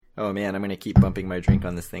Oh man, I'm going to keep bumping my drink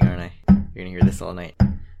on this thing, aren't I? You're going to hear this all night.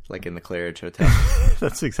 Like in the Claridge Hotel.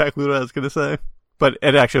 That's exactly what I was going to say. But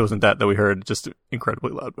it actually wasn't that we heard, just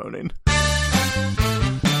incredibly loud moaning.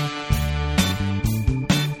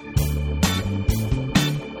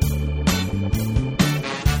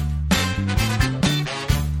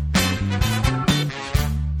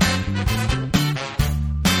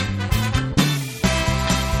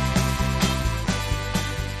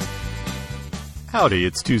 Howdy,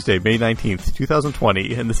 it's Tuesday, May 19th,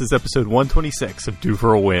 2020, and this is episode 126 of Due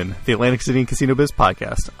for a Win, the Atlantic City and Casino Biz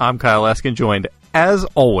podcast. I'm Kyle Askin, joined, as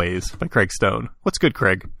always, by Craig Stone. What's good,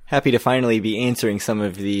 Craig? Happy to finally be answering some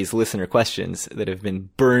of these listener questions that have been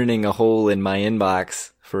burning a hole in my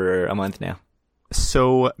inbox for a month now.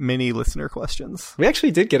 So many listener questions. We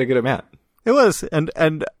actually did get a good amount. It was, and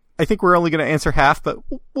I think we're only going to answer half, but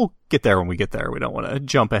we'll get there when we get there. We don't want to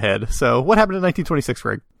jump ahead. So what happened in 1926,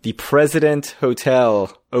 Greg? The President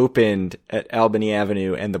Hotel opened at Albany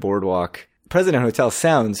Avenue and the Boardwalk. President Hotel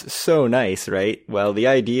sounds so nice, right? Well, the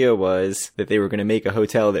idea was that they were going to make a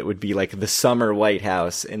hotel that would be like the summer White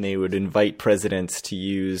House, and they would invite presidents to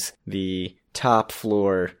use the top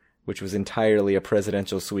floor, which was entirely a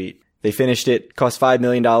presidential suite. They finished it, cost $5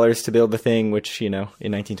 million to build the thing, which, in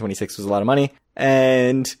 1926 was a lot of money.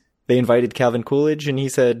 And they invited Calvin Coolidge, and he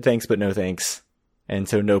said, thanks, but no thanks. And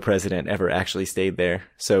so no president ever actually stayed there.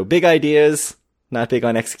 So big ideas, not big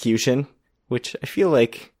on execution, which I feel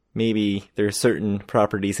like maybe there are certain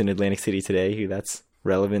properties in Atlantic City today who that's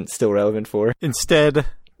still relevant for. Instead,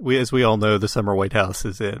 as we all know, the summer White House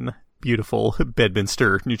is in beautiful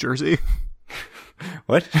Bedminster, New Jersey.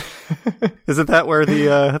 What? Isn't that where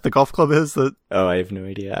the golf club is? Oh, I have no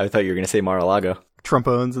idea. I thought you were going to say Mar-a-Lago. Trump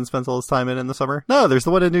owns and spends all his time in the summer. No, there's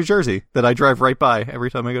the one in New Jersey that I drive right by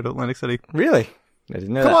every time I go to Atlantic City. Really? I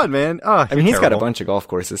didn't know Come on, man. Oh, I mean, he's got a bunch of golf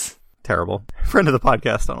courses. Terrible. Friend of the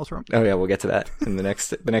podcast, Donald Trump. Oh yeah, we'll get to that in the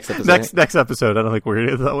next episode. next episode. I don't think we're going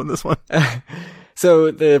to get that one this one.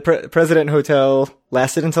 So the President Hotel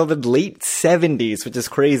lasted until the late 70s, which is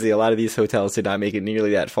crazy. A lot of these hotels did not make it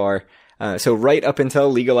nearly that far. So right up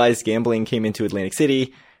until legalized gambling came into Atlantic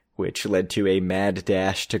City, which led to a mad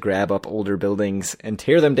dash to grab up older buildings and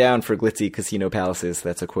tear them down for glitzy casino palaces.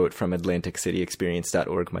 That's a quote from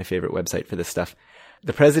AtlanticCityExperience.org, my favorite website for this stuff.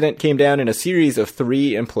 The president came down in a series of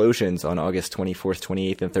 3 implosions on August 24th,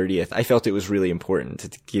 28th, and 30th. I felt it was really important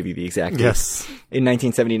to give you the exact date. Yes. In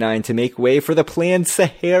 1979 to make way for the planned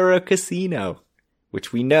Sahara Casino,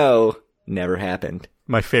 which we know never happened.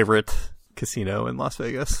 My favorite casino in Las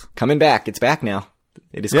Vegas. Coming back. It's back now.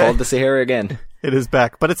 It is called the Sahara again. It is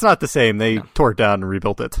back, but it's not the same. They tore it down and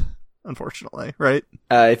rebuilt it, unfortunately, right?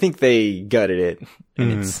 I think they gutted it,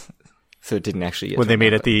 and so it didn't actually get when they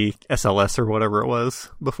made it the SLS or whatever it was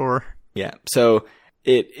before. Yeah, so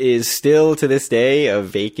it is still to this day a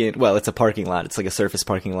vacant, well, it's a parking lot. It's like a surface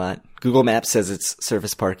parking lot. Google Maps says it's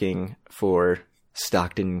surface parking for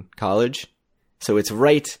Stockton College. So it's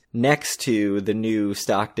right next to the new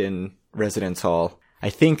Stockton Residence Hall. I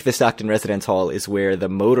think the Stockton Residence Hall is where the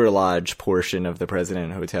Motor Lodge portion of the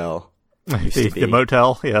President Hotel used to be. The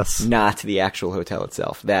motel, yes. Not the actual hotel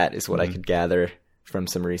itself. That is what I could gather from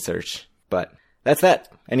some research. But that's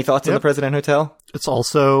that. Any thoughts on the President Hotel? It's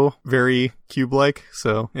also very cube-like,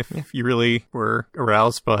 so if you really were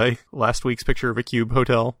aroused by last week's picture of a cube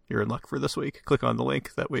hotel, you're in luck for this week. Click on the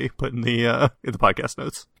link that we put in the podcast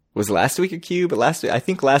notes. Was last week a cube? I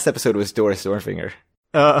think last episode was Doris Dorfinger.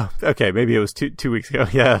 Okay, maybe it was two weeks ago.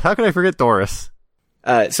 Yeah, how could I forget Doris?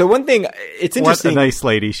 So one thing, it's interesting. What a nice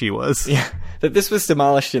lady she was. Yeah, that this was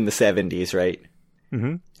demolished in the 70s, right?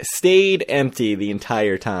 Mm-hmm. Stayed empty the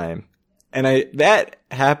entire time. And that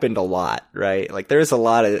happened a lot, right? Like, there's a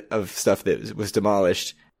lot of stuff that was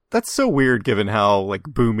demolished. That's so weird given how,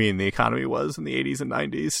 booming the economy was in the 80s and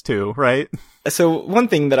 90s, too, right? So one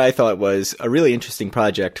thing that I thought was a really interesting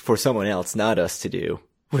project for someone else, not us, to do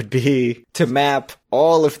would be to map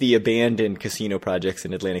all of the abandoned casino projects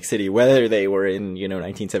in Atlantic City, whether they were in,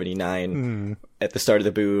 1979 at the start of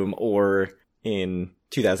the boom or in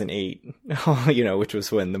 2008, which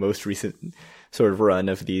was when the most recent sort of run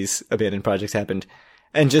of these abandoned projects happened,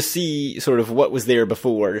 and just see sort of what was there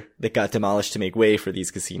before that got demolished to make way for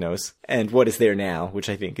these casinos and what is there now, which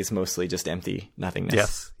I think is mostly just empty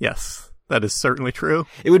nothingness. Yes, that is certainly true.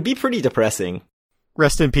 It would be pretty depressing.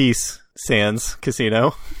 Rest in peace, Sands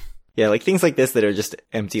Casino. Yeah, things like this that are just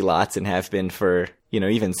empty lots and have been for,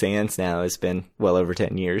 even Sands now has been well over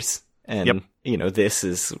 10 years. And,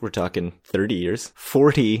 we're talking 30 years,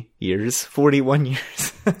 40 years, 41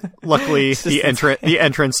 years. Luckily, the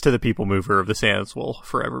entrance to the People Mover of the Sands will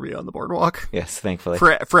forever be on the boardwalk. Yes, thankfully.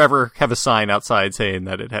 Forever have a sign outside saying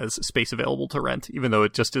that it has space available to rent, even though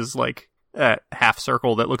it just is like a half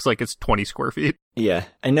circle that looks like it's 20 square feet. Yeah,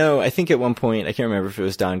 I know. I think at one point, I can't remember if it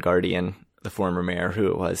was Don Guardian, the former mayor, who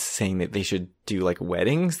it was, saying that they should do like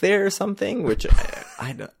weddings there or something, which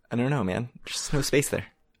I don't know, man. There's just no space there.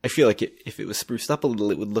 I feel like if it was spruced up a little,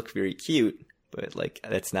 it would look very cute, but like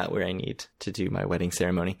that's not where I need to do my wedding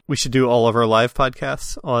ceremony. We should do all of our live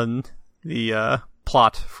podcasts on the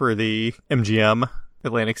plot for the MGM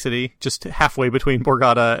Atlantic City, just halfway between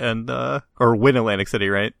Borgata and or Wynn Atlantic City,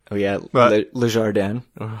 right? Oh yeah, Le Jardin.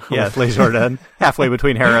 Yeah, Le Jardin, halfway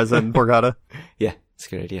between Harrah's and Borgata. Yeah, it's a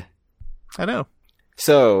good idea. I know.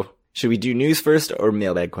 So, should we do news first or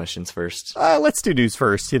mailbag questions first? Let's do news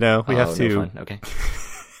first. We have to. No fun. Okay.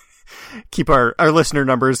 Keep our listener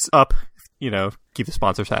numbers up, keep the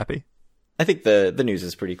sponsors happy. I think the news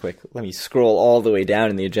is pretty quick. Let me scroll all the way down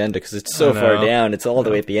in the agenda because it's so far down. It's all the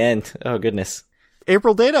way at the end. Oh, goodness.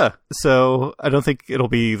 April data. So I don't think it'll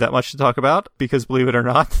be that much to talk about because, believe it or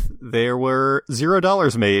not, there were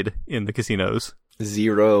 $0 made in the casinos.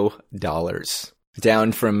 $0.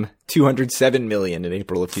 Down from $207 million in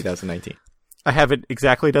April of 2019. I haven't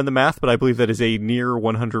exactly done the math, but I believe that is a near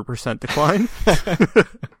 100% decline.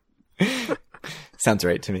 Sounds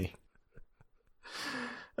right to me.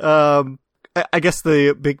 I guess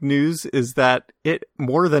the big news is that it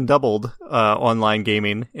more than doubled online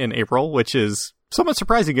gaming in April, which is somewhat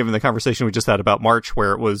surprising given the conversation we just had about March,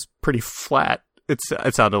 where it was pretty flat. It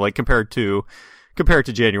sounded like compared to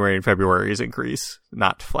January and February's increase,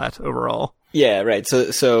 not flat overall. Yeah, right.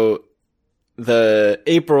 So the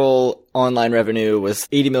April online revenue was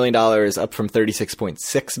 $80 million, up from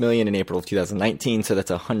 $36.6 million in April of 2019. So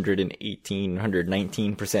that's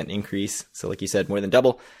 119% increase. So like you said, more than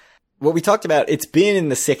double. What we talked about, it's been in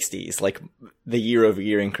the 60s, like the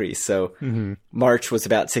year-over-year increase. So March was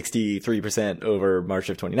about 63% over March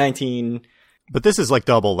of 2019. But this is like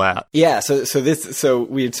double that. Yeah, so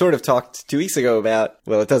we had sort of talked 2 weeks ago about,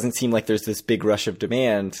 well, it doesn't seem like there's this big rush of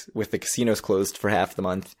demand with the casinos closed for half the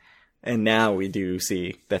month. And now we do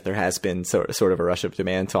see that there has been sort of a rush of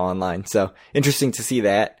demand to online. So interesting to see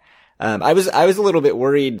that. I was a little bit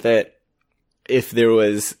worried that if it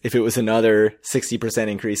was another 60%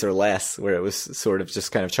 increase or less, where it was sort of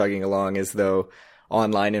just kind of chugging along as though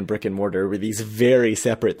online and brick and mortar were these very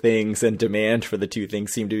separate things and demand for the two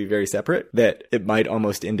things seemed to be very separate, that it might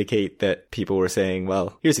almost indicate that people were saying,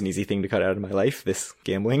 well, here's an easy thing to cut out of my life, this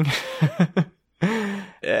gambling,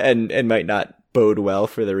 and might not bode well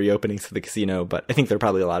for the reopenings of the casino. But I think there are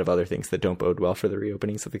probably a lot of other things that don't bode well for the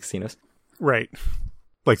reopenings of the casinos. Right.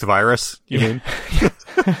 Like the virus, you mean?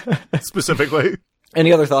 Specifically.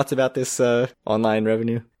 Any other thoughts about this online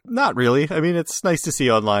revenue? Not really. I mean, it's nice to see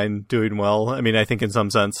online doing well. I mean, I think in some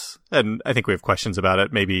sense, and I think we have questions about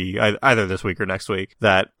it, maybe either this week or next week,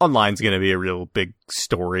 that online's going to be a real big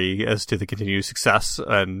story as to the continued success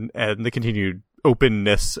and the continued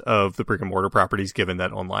openness of the brick and mortar properties, given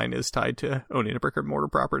that online is tied to owning a brick and mortar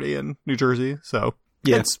property in New Jersey. So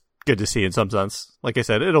yeah, it's good to see in some sense. Like I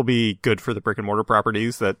said, it'll be good for the brick and mortar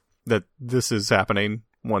properties that this is happening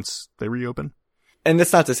once they reopen. And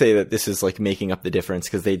that's not to say that this is like making up the difference,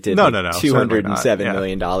 because they did $207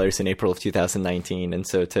 million in April of 2019. And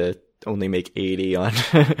so to only make 80 on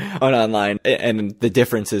online, and the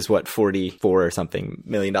difference is what, 44 or something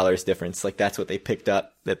million dollars difference. Like that's what they picked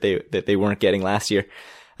up that they weren't getting last year.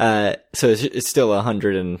 So it's still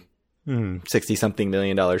 $160 something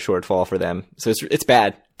million shortfall for them. So it's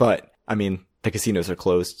bad, but I mean, the casinos are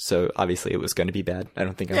closed, so obviously it was going to be bad. I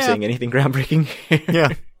don't think I'm saying anything groundbreaking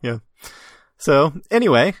here. Yeah. So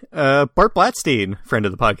anyway, Bart Blatstein, friend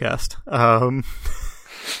of the podcast.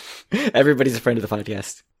 Everybody's a friend of the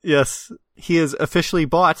podcast. Yes. He has officially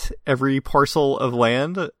bought every parcel of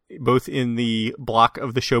land, both in the block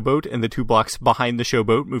of the showboat and the 2 blocks behind the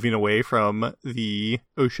showboat, moving away from the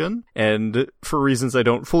ocean. And for reasons I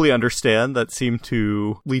don't fully understand, that seemed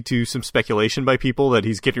to lead to some speculation by people that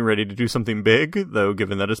he's getting ready to do something big, though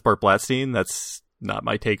given that it's Bart Blatstein, that's not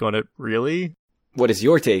my take on it, really. What is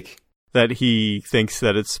your take? That he thinks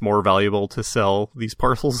that it's more valuable to sell these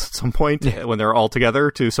parcels at some point when they're all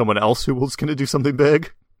together to someone else who was going to do something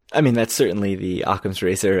big. I mean, that's certainly the Occam's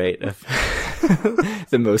razor, right? Of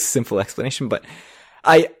the most simple explanation. But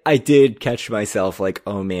I did catch myself like,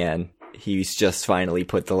 oh man, he's just finally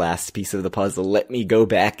put the last piece of the puzzle. Let me go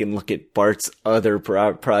back and look at Bart's other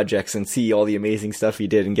projects and see all the amazing stuff he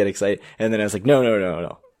did and get excited. And then I was like,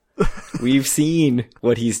 no. We've seen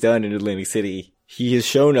what he's done in Atlantic City. He has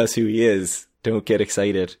shown us who he is. Don't get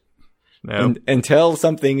excited. No. Until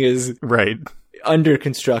something is Right. under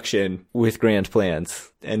construction with grand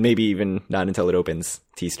plans, and maybe even not until it opens,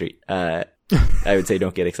 T Street. I would say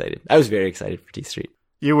don't get excited. I was very excited for T Street.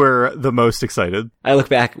 You were the most excited. I look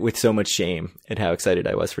back with so much shame at how excited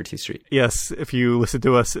I was for T Street. Yes, if you listen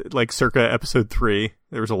to us like circa episode 3,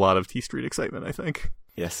 there was a lot of T Street excitement, I think.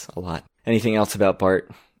 Yes, a lot. Anything else about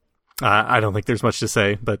Bart? I don't think there's much to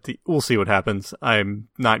say, but we'll see what happens. I'm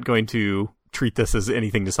not going to treat this as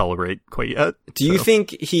anything to celebrate quite yet. Do you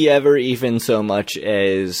think he ever even so much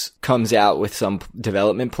as comes out with some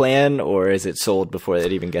development plan, or is it sold before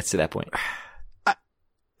it even gets to that point?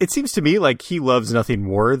 It seems to me like he loves nothing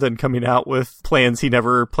more than coming out with plans he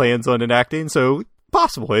never plans on enacting, so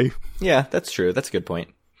possibly. Yeah, that's true. That's a good point.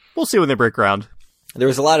 We'll see when they break ground. There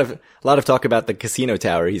was a lot of talk about the casino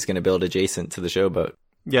tower he's going to build adjacent to the showboat.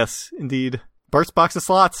 Yes, indeed. Bart's box of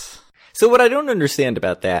slots. So what I don't understand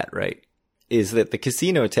about that, right, is that the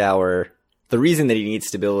casino tower, the reason that he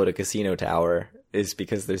needs to build a casino tower is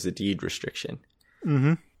because there's a deed restriction.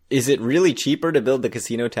 Mm-hmm. Is it really cheaper to build the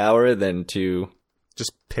casino tower than to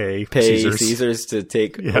just pay Caesars to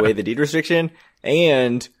take away the deed restriction?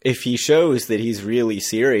 And if he shows that he's really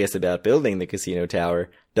serious about building the casino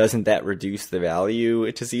tower, doesn't that reduce the value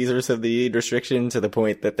to Caesars of the deed restriction to the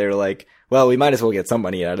point that they're like, well, we might as well get some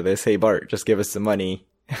money out of this. Hey, Bart, just give us some money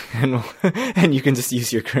and you can just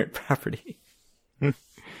use your current property.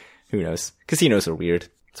 Who knows? Casinos are weird.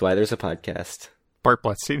 That's why there's a podcast. Bart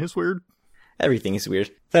Blatstein is weird. Everything is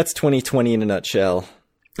weird. That's 2020 in a nutshell.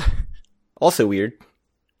 Also weird,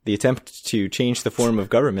 the attempt to change the form of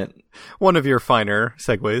government. One of your finer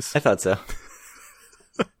segues. I thought so.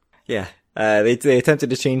 Yeah. They attempted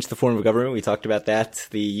to change the form of government. We talked about that.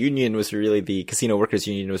 The Casino Workers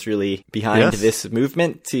Union was really behind this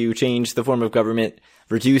movement to change the form of government,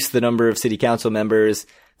 reduce the number of city council members.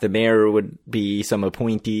 The mayor would be some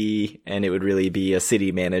appointee, and it would really be a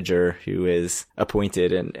city manager who is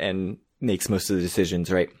appointed and makes most of the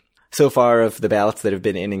decisions, right? So far, of the ballots that have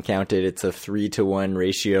been in and counted, it's a 3-to-1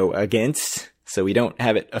 ratio against. So we don't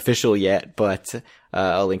have it official yet, but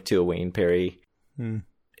I'll link to a Wayne Perry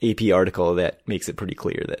AP article that makes it pretty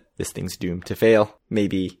clear that this thing's doomed to fail.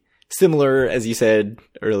 Maybe similar, as you said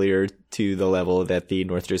earlier, to the level that the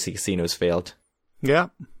North Jersey casinos failed. Yeah.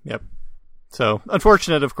 Yep. So,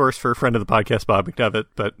 unfortunate, of course, for a friend of the podcast, Bob McDevitt,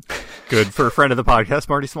 but good for a friend of the podcast,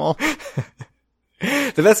 Marty Small.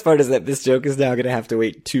 The best part is that this joke is now going to have to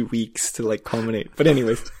wait 2 weeks to culminate. But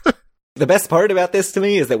anyways, the best part about this to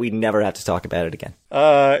me is that we never have to talk about it again.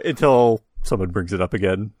 Until someone brings it up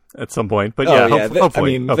again at some point. But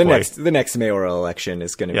hopefully. The next mayoral election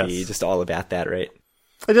is going to be just all about that, right?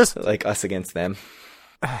 Like us against them.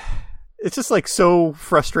 It's just so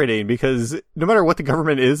frustrating because no matter what the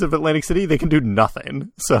government is of Atlantic City, they can do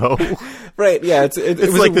nothing. So, right, yeah, it's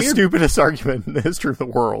like the stupidest argument in the history of the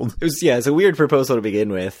world. It's a weird proposal to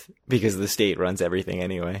begin with because the state runs everything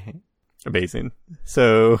anyway. Amazing.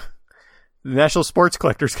 So, the National Sports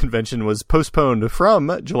Collectors Convention was postponed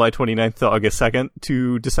from July 29th to August 2nd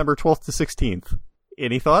to December 12th to 16th.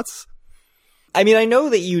 Any thoughts? I mean, I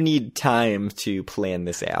know that you need time to plan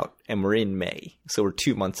this out, and we're in May, so we're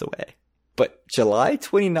 2 months away. But July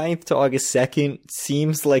 29th to August 2nd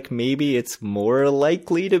seems like maybe it's more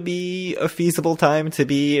likely to be a feasible time to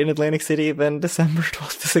be in Atlantic City than December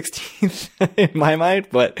 12th to 16th in my mind,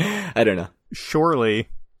 but I don't know. Surely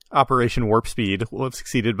Operation Warp Speed will have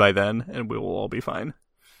succeeded by then, and we will all be fine.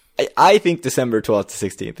 I think December 12th to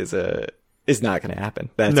 16th is not going to happen.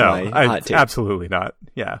 That's my hot take. Absolutely not.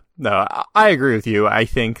 Yeah. No, I agree with you. I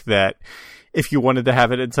think that if you wanted to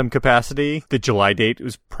have it in some capacity, the July date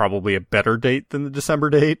was probably a better date than the December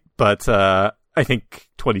date. But I think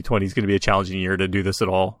 2020 is going to be a challenging year to do this at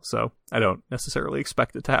all. So I don't necessarily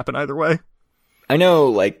expect it to happen either way. I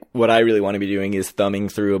know, what I really want to be doing is thumbing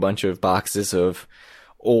through a bunch of boxes of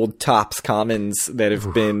old Topps Commons that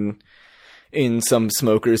have been in some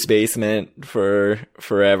smoker's basement for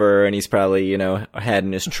forever. And he's probably, had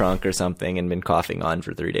in his trunk or something and been coughing on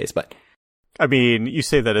for 3 days. But I mean, you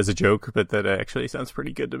say that as a joke, but that actually sounds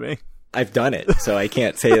pretty good to me. I've done it, so I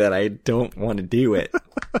can't say that I don't want to do it.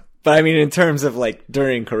 But I mean, in terms of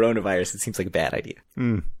during coronavirus, it seems like a bad idea.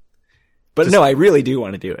 But no, I really do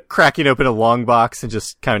want to do it. Cracking open a long box and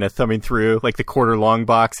just kind of thumbing through the quarter long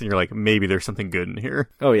box, and you're like, maybe there's something good in here.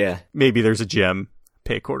 Oh yeah. Maybe there's a gem.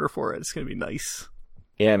 Pay a quarter for it. It's going to be nice.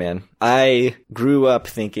 Yeah, man. I grew up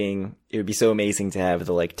thinking it would be so amazing to have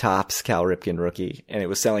the Topps Cal Ripken rookie, and it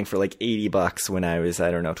was selling for $80 when I was,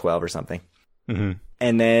 12 or something. Mm-hmm.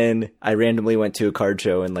 And then I randomly went to a card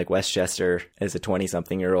show in Westchester as a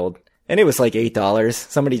 20-something-year-old, And it was like $8.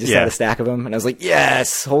 Somebody just had a stack of them. And I was like,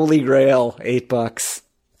 yes, holy grail, $8.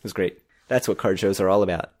 It was great. That's what card shows are all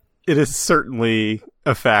about. It is certainly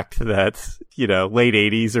a fact that, late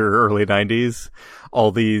 80s or early 90s,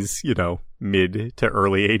 all these, mid to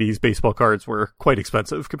early 80s baseball cards were quite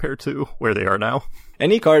expensive compared to where they are now.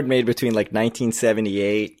 Any card made between like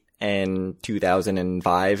 1978 and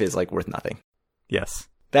 2005 is like worth nothing. Yes.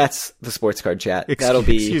 That's the sports card chat.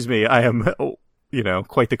 Excuse me, I am,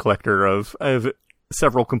 quite the collector of. I have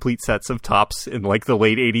several complete sets of Topps in like the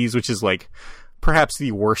late 80s, which is like perhaps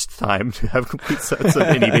the worst time to have complete sets of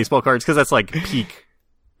any baseball cards, because that's like peak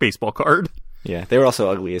baseball card. Yeah, they were also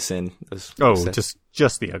ugly as sin.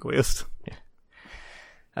 Just the ugliest.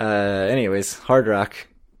 Yeah. Anyways, Hard Rock.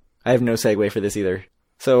 I have no segue for this either.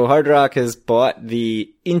 So Hard Rock has bought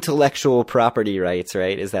the intellectual property rights,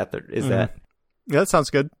 right? Is that? Yeah, that sounds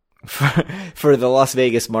good. For the Las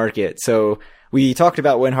Vegas market. So we talked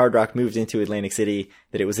about when Hard Rock moved into Atlantic City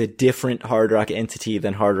that it was a different Hard Rock entity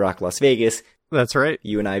than Hard Rock Las Vegas. That's right.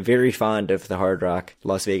 You and I very fond of the Hard Rock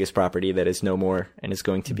Las Vegas property that is no more and is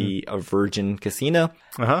going to be a Virgin casino.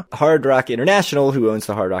 Uh-huh. Hard Rock International, who owns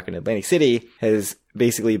the Hard Rock in Atlantic City, has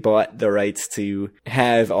basically bought the rights to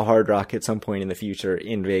have a Hard Rock at some point in the future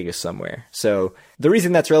in Vegas somewhere. So the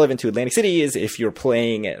reason that's relevant to Atlantic City is if you're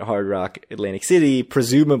playing at Hard Rock Atlantic City,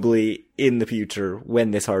 presumably in the future,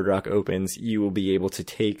 when this Hard Rock opens, you will be able to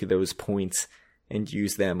take those points and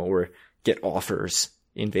use them or get offers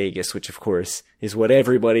in Vegas, which of course is what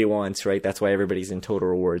everybody wants, right? That's why everybody's in Total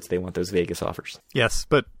Rewards. They want those Vegas offers. Yes,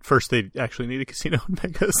 but first they actually need a casino in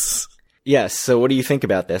Vegas. Yes, so what do you think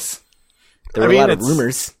about this? There were a lot of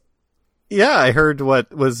rumors. Yeah, I heard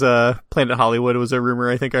what was Planet Hollywood was a rumor,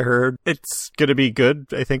 I think I heard. It's going to be good,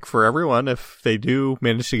 I think, for everyone if they do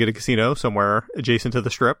manage to get a casino somewhere adjacent to the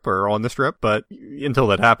Strip or on the Strip. But until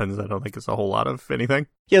that happens, I don't think it's a whole lot of anything.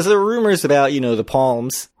 Yeah, so there were rumors about, the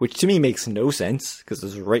Palms, which to me makes no sense because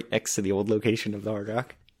it's right next to the old location of the Hard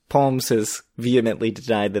Rock. Palms has vehemently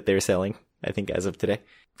denied that they're selling, I think, as of today.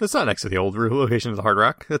 It's not next to the old location of the Hard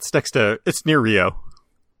Rock. It's near Rio.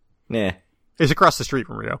 Nah. It's across the street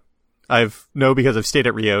from Rio. Because I've stayed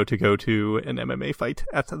at Rio to go to an MMA fight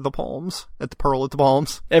at the Palms, at the Pearl at the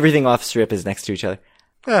Palms. Everything off Strip is next to each other.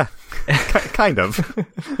 Yeah, kind of.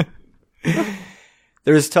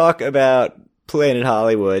 There's talk about Planet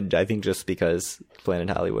Hollywood, I think just because Planet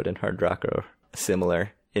Hollywood and Hard Rock are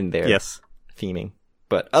similar in their theming.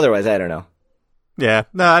 But otherwise, I don't know. Yeah,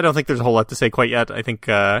 no, I don't think there's a whole lot to say quite yet. I think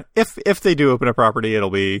if they do open a property, it'll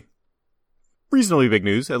be reasonably big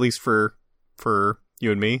news, at least for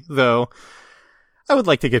you and me, though I would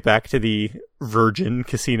like to get back to the Virgin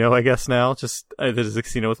Casino, I guess, now. Just, this is a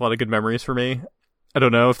casino with a lot of good memories for me. I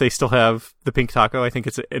don't know if they still have the Pink Taco. I think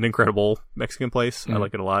it's an incredible Mexican place. I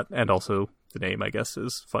like it a lot. And also, the name, I guess,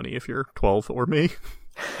 is funny if you're 12 or me.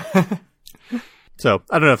 So,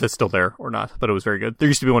 I don't know if it's still there or not, but it was very good. There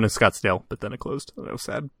used to be one in Scottsdale, but then it closed. That was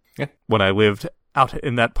sad. Yeah. When I lived out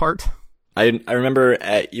in that part. I remember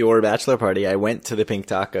at your bachelor party, I went to the Pink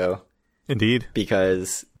Taco. Indeed.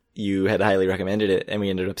 Because you had highly recommended it, and we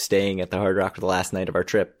ended up staying at the Hard Rock for the last night of our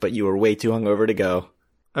trip, but you were way too hungover to go.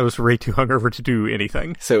 I was way too hungover to do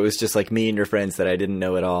anything. So it was just like me and your friends that I didn't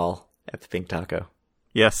know at all at the Pink Taco.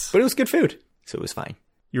 Yes. But it was good food, so it was fine.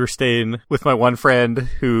 You were staying with my one friend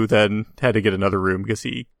who then had to get another room because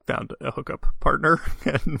he found a hookup partner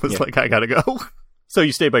and was like, I gotta go. So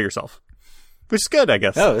you stayed by yourself, which is good, I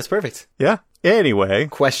guess. Oh, that's perfect. Yeah. Anyway.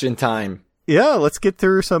 Question time. Yeah, let's get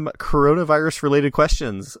through some coronavirus-related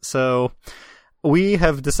questions. So we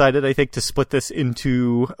have decided, I think, to split this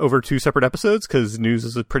into over 2 separate episodes because news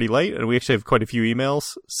is pretty light, and we actually have quite a few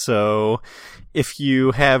emails. So if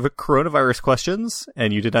you have coronavirus questions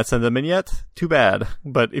and you did not send them in yet, too bad.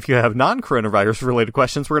 But if you have non-coronavirus-related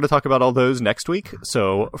questions, we're going to talk about all those next week.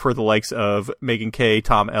 So for the likes of Megan K,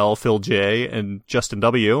 Tom L, Phil J, and Justin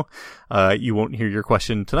W, you won't hear your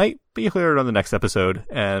question tonight, but you'll hear it on the next episode.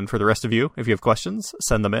 And for the rest of you, if you have questions,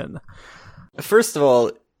 send them in. First of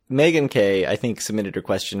all, Megan K, I think, submitted her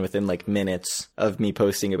question within like minutes of me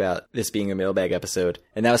posting about this being a mailbag episode.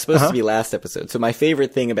 And that was supposed to be last episode. So my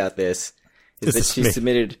favorite thing about this is that she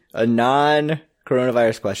submitted a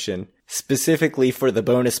non-coronavirus question specifically for the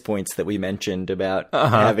bonus points that we mentioned about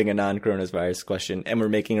having a non-coronavirus question. And we're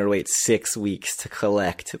making her wait 6 weeks to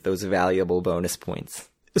collect those valuable bonus points.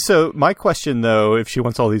 So my question, though, if she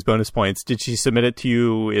wants all these bonus points, did she submit it to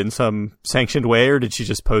you in some sanctioned way, or did she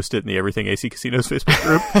just post it in the Everything AC Casinos Facebook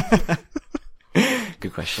group?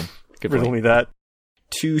 Good question. Good point. Riddle me that.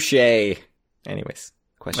 Touche. Anyways,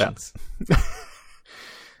 questions. Yeah.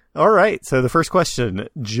 All right. So the first question,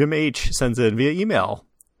 Jim H. sends in via email.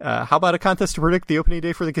 how about a contest to predict the opening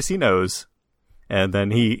day for the casinos? And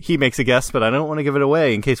then he makes a guess, but I don't want to give it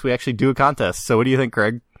away in case we actually do a contest. So what do you think,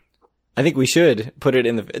 Craig? I think we should put it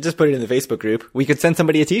in the Facebook group. We could send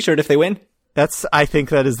somebody a t-shirt if they win. I think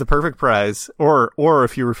that is the perfect prize. Or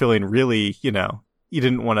if you were feeling really, you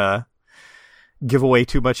didn't want to give away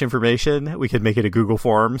too much information, we could make it a Google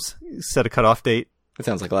Forms, set a cutoff date. That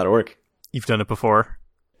sounds like a lot of work. You've done it before.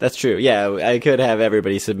 That's true. Yeah, I could have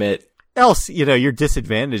everybody submit. Else, you're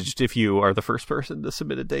disadvantaged if you are the first person to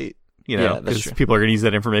submit a date. Because people are going to use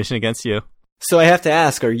that information against you. So I have to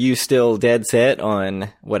ask, are you still dead set on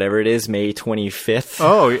whatever it is, May 25th?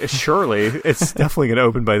 Oh, surely. It's definitely going to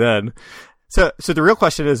open by then. So the real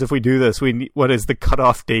question is, if we do this, what is the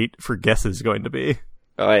cutoff date for guesses going to be?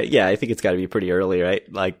 Oh, I think it's got to be pretty early, right?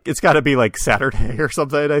 Like, it's got to be like Saturday or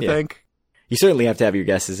something, I think. You certainly have to have your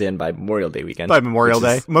guesses in by Memorial Day weekend. By Memorial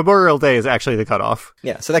Day. Memorial Day is actually the cutoff.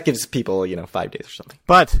 Yeah, so that gives people, 5 days or something.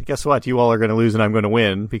 But guess what? You all are going to lose and I'm going to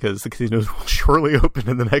win because the casinos will surely open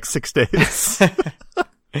in the next 6 days.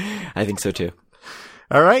 I think so too.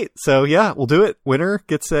 All right. So yeah, we'll do it. Winner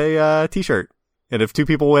gets a t-shirt. And if 2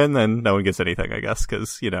 people win, then no one gets anything, I guess,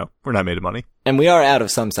 because, we're not made of money. And we are out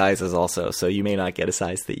of some sizes also, so you may not get a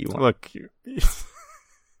size that you want. Look,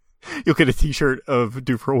 you'll get a t-shirt of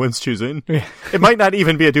Do For a Win's choosing. It might not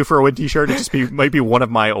even be a Do For a Win t-shirt. It might be one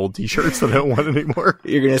of my old t-shirts that I don't want anymore.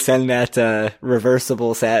 You're going to send that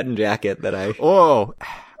reversible satin jacket that I... Oh,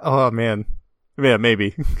 man. Yeah,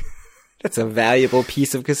 maybe. That's a valuable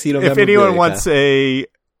piece of casino If memorabilia. anyone wants a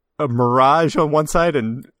Mirage on one side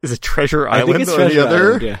and is a Treasure Island on Treasure the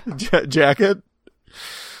other Island, yeah. jacket,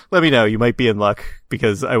 let me know. You might be in luck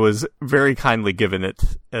because I was very kindly given it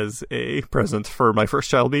as a present for my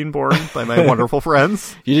first child being born by my wonderful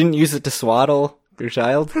friends. You didn't use it to swaddle your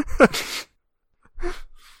child?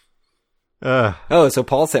 So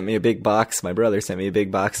Paul sent me a big box. My brother sent me a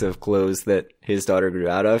big box of clothes that his daughter grew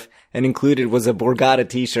out of, and included was a Borgata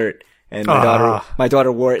t-shirt. And my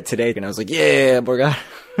daughter wore it today, and I was like, yeah, Borgata.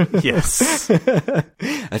 Yes.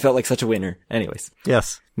 I felt like such a winner. Anyways.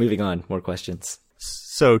 Yes. Moving on. More questions.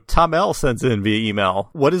 So Tom L sends in via email,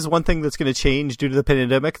 what is one thing that's going to change due to the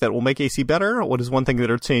pandemic that will make AC better? What is one thing that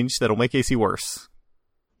will change that will make AC worse?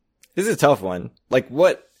 This is a tough one.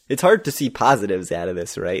 It's hard to see positives out of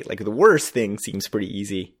this, right? Like, the worst thing seems pretty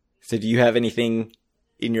easy. So do you have anything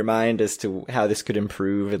in your mind as to how this could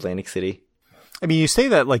improve Atlantic City? I mean, you say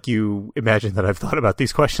that like you imagine that I've thought about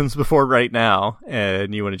these questions before right now,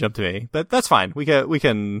 and you want to jump to me. But that's fine. We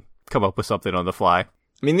can come up with something on the fly.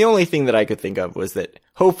 I mean, the only thing that I could think of was that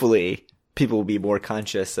hopefully people will be more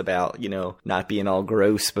conscious about, not being all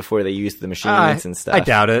gross before they use the machines and stuff. I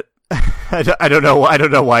doubt it. I don't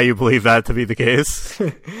know why you believe that to be the case.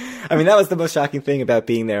 I mean, that was the most shocking thing about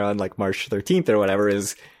being there on like March 13th or whatever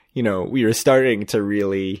is, we were starting to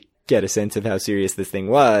really get a sense of how serious this thing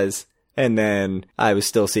was. And then I was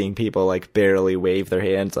still seeing people like barely wave their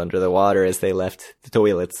hands under the water as they left the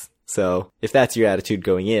toilets. So if that's your attitude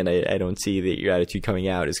going in, I don't see that your attitude coming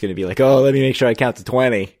out is going to be like, oh, let me make sure I count to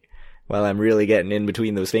 20 while I'm really getting in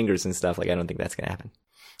between those fingers and stuff. Like, I don't think that's going to happen.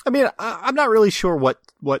 I mean, I'm not really sure what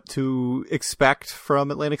to expect from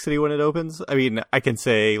Atlantic City when it opens. I mean, I can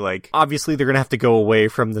say, like, obviously they're going to have to go away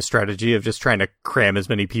from the strategy of just trying to cram as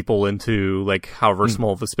many people into, like, however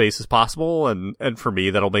small of a space as possible. And for me,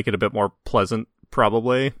 that'll make it a bit more pleasant,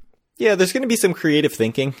 probably. Yeah, there's going to be some creative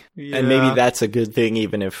thinking. Yeah. And maybe that's a good thing,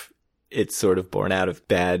 even if it's sort of born out of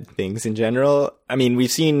bad things in general. I mean,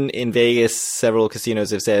 we've seen in Vegas, several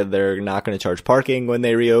casinos have said they're not going to charge parking when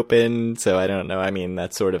they reopen. So I don't know. I mean,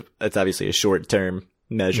 that's obviously a short-term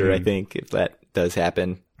measure, I think, if that does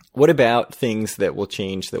happen. What about things that will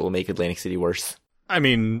change that will make Atlantic City worse? I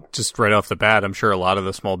mean, just right off the bat, I'm sure a lot of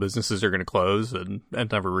the small businesses are going to close and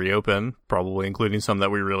never reopen, probably including some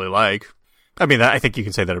that we really like. I mean, I think you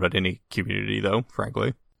can say that about any community, though,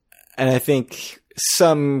 frankly. And I think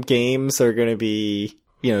some games are going to be,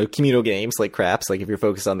 communal games like craps. Like if you're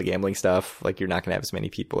focused on the gambling stuff, like you're not going to have as many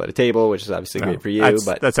people at a table, which is obviously great for you.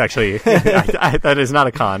 That's actually, that is not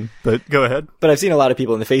a con, but go ahead. But I've seen a lot of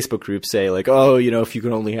people in the Facebook group say like, oh, if you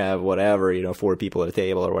can only have whatever, 4 people at a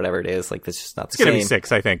table or whatever it is, like that's just not the same. It's going to be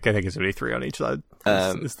 6, I think. I think it's going to be 3 on each side.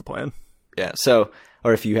 Is the plan. Yeah. So,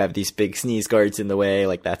 or if you have these big sneeze guards in the way,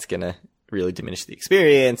 like that's going to really diminish the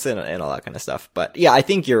experience and all that kind of stuff. But yeah, I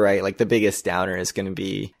think you're right. Like the biggest downer is going to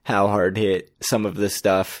be how hard hit some of this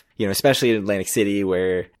stuff, especially in Atlantic City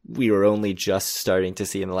where we were only just starting to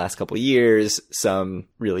see in the last couple of years some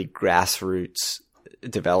really grassroots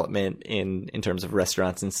development in terms of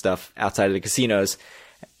restaurants and stuff outside of the casinos.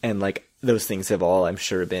 And like, those things have all, I'm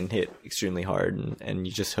sure, been hit extremely hard, and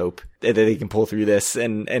you just hope that they can pull through this.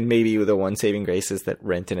 And maybe the one saving grace is that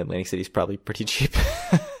rent in Atlantic City is probably pretty cheap.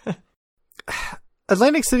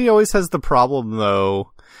 Atlantic City always has the problem,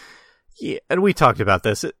 though. Yeah, and we talked about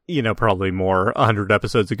this, probably more 100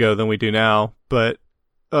 episodes ago than we do now, but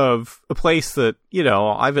of a place that,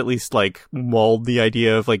 I've at least, mulled the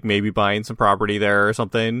idea of, maybe buying some property there or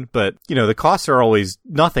something, but, the costs are always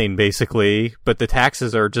nothing, basically, but the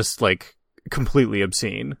taxes are just, completely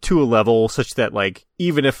obscene to a level such that,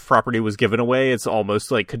 even if property was given away, it's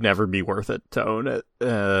almost, could never be worth it to own it,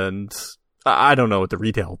 and I don't know what the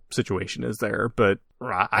retail situation is there, but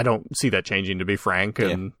I don't see that changing, to be frank,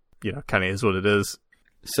 and, kind of is what it is.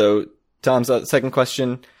 So, Tom's second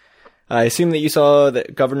question. I assume that you saw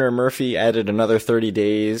that Governor Murphy added another 30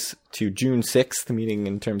 days to June 6th, meaning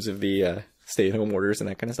in terms of the stay-at-home orders and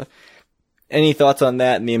that kind of stuff. Any thoughts on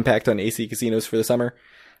that and the impact on AC casinos for the summer?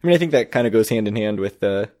 I mean, I think that kind of goes hand in hand with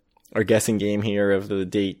our guessing game here of the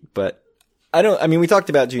date, but we talked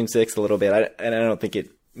about June 6th a little bit, and I don't think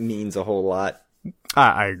it means a whole lot.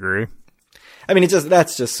 I agree. I mean,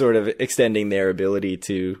 that's just sort of extending their ability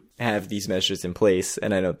to have these measures in place,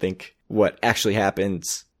 and I don't think what actually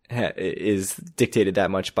happens is dictated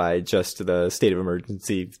that much by just the state of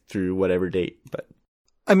emergency through whatever date. But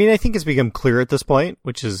I mean, I think it's become clear at this point,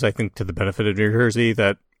 which is, I think, to the benefit of New Jersey,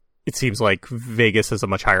 that it seems like Vegas has a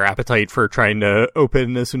much higher appetite for trying to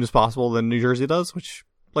open as soon as possible than New Jersey does, which,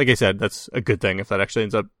 like I said, that's a good thing if that actually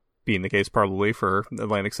ends up being the case, probably, for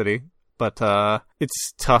Atlantic City. But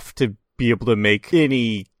it's tough to be able to make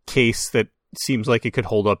any case that seems like it could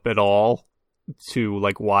hold up at all to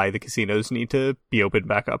why the casinos need to be opened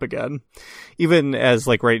back up again. Even as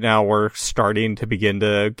right now we're starting to begin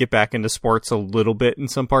to get back into sports a little bit in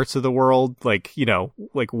some parts of the world,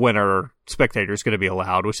 when are spectators going to be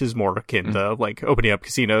allowed, which is more akin to opening up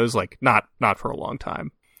casinos, not for a long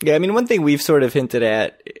time. Yeah, I mean, one thing we've sort of hinted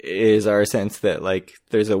at is our sense that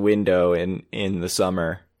there's a window in the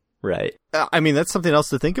summer, right? I mean, that's something else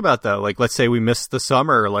to think about, though. Let's say we miss the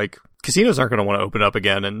summer, casinos aren't going to want to open up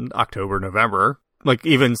again in October, November.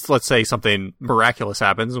 Even, let's say something miraculous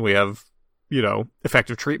happens and we have,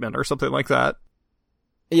 effective treatment or something like that.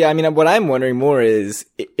 Yeah, I mean, what I'm wondering more is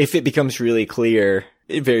if it becomes really clear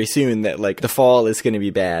very soon that the fall is going to be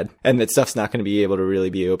bad and that stuff's not going to be able to really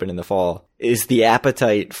be open in the fall, is the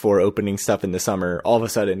appetite for opening stuff in the summer all of a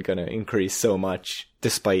sudden going to increase so much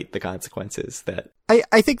despite the consequences that...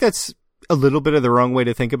 I think that's a little bit of the wrong way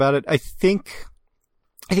to think about it. I think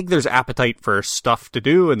there's appetite for stuff to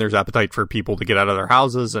do, and there's appetite for people to get out of their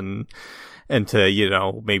houses and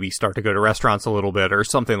to, maybe start to go to restaurants a little bit or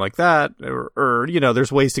something like that. Or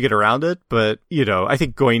there's ways to get around it. But, I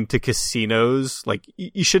think going to casinos,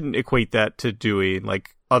 you shouldn't equate that to doing,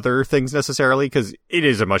 other things necessarily, because it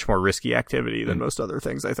is a much more risky activity than most other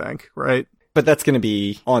things, I think, right? But that's going to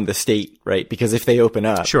be on the state, right? Because if they open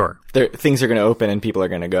up, sure, things are going to open and people are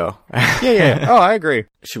going to go. Yeah. Oh, I agree.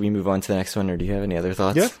 Should we move on to the next one, or do you have any other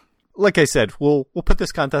thoughts? Yeah. Like I said, we'll put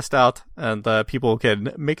this contest out, and people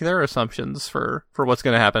can make their assumptions for what's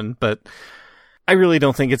going to happen. But I really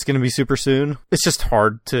don't think it's going to be super soon. It's just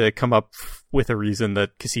hard to come up with a reason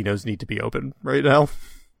that casinos need to be open right now.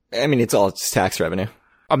 I mean, it's all just tax revenue.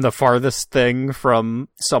 I'm the farthest thing from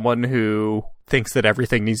someone who thinks that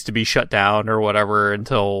everything needs to be shut down or whatever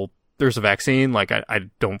until there's a vaccine. I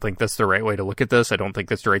don't think that's the right way to look at this. I don't think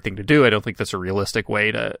that's the right thing to do. I don't think that's a realistic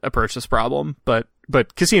way to approach this problem. But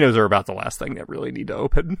casinos are about the last thing that really need to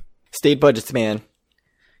open. State budgets, man.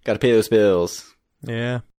 Got to pay those bills.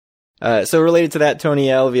 Yeah. So related to that, Tony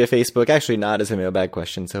L via Facebook, actually not as a mailbag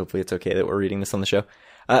question, so hopefully it's okay that we're reading this on the show.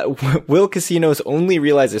 Will casinos only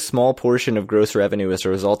realize a small portion of gross revenue as a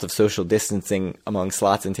result of social distancing among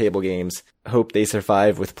slots and table games? Hope they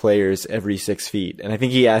survive with players every 6 feet. And I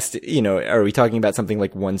think he asked, are we talking about something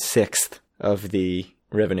like 1/6 of the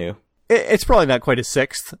revenue? It's probably not quite a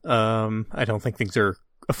sixth. I don't think things are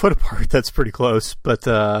a foot apart. That's pretty close. But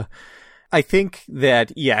I think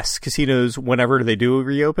that, yes, casinos, whenever they do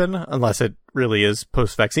reopen, unless it really is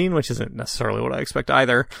post-vaccine, which isn't necessarily what I expect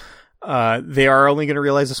either, they are only going to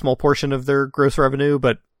realize a small portion of their gross revenue,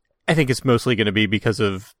 but I think it's mostly going to be because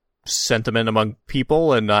of sentiment among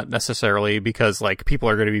people and not necessarily because, people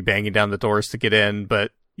are going to be banging down the doors to get in,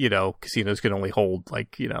 but, casinos can only hold,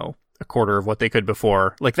 a quarter of what they could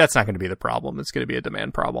before. That's not going to be the problem. It's going to be a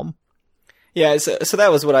demand problem. Yeah, so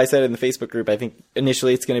that was what I said in the Facebook group. I think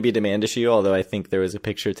initially it's going to be a demand issue, although I think there was a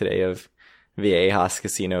picture today of Viejas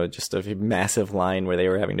Casino, just a massive line where they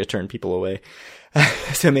were having to turn people away.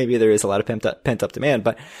 So maybe there is a lot of pent up demand,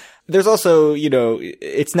 but there's also,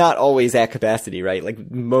 it's not always at capacity,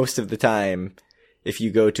 right? Most of the time if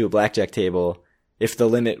you go to a blackjack table, if the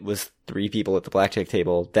limit was 3 people at the blackjack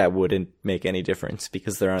table, that wouldn't make any difference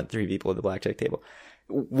because there aren't 3 people at the blackjack table.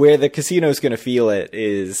 Where the casino's going to feel it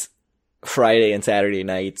is Friday and Saturday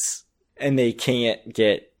nights, and they can't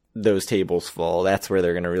get those tables full. That's where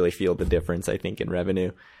they're going to really feel the difference, I think, in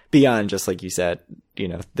revenue. Beyond just, like you said,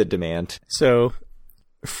 the demand. So,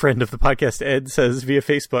 friend of the podcast, Ed, says via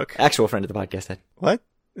Facebook. Actual friend of the podcast, Ed. What?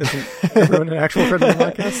 Isn't everyone an actual friend of the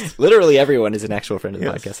podcast? Literally everyone is an actual friend of the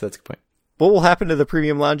podcast, so that's a good point. What will happen to the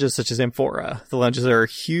premium lounges such as Amphora? The lounges are a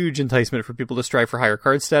huge enticement for people to strive for higher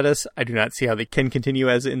card status. I do not see how they can continue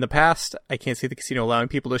as in the past. I can't see the casino allowing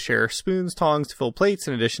people to share spoons, tongs to fill plates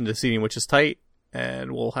in addition to seating, which is tight,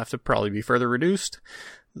 and will have to probably be further reduced.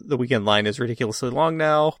 The weekend line is ridiculously long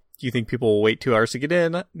now. Do you think people will wait 2 hours to get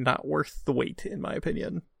in? Not worth the wait, in my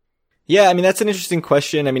opinion. Yeah, I mean, that's an interesting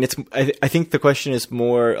question. I mean, I think the question is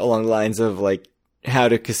more along the lines of, like, how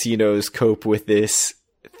do casinos cope with this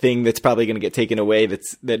thing that's probably going to get taken away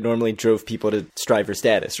that normally drove people to strive for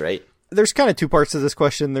status, right? There's kind of 2 parts to this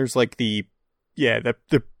question. There's, like, the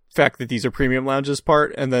fact that these are premium lounges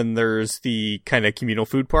part, and then there's the kind of communal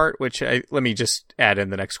food part, which let me just add in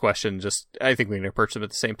the next question. I think we can approach them at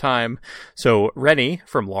the same time. So Rennie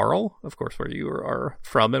from Laurel, of course, where you are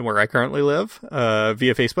from and where I currently live,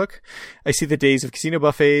 via Facebook. I see the days of casino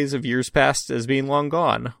buffets of years past as being long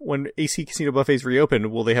gone. When AC casino buffets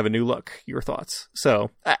reopen, will they have a new look? Your thoughts?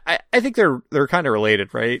 So I think they're kind of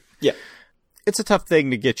related, right? Yeah. It's a tough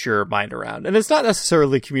thing to get your mind around. And it's not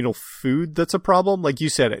necessarily communal food that's a problem. Like you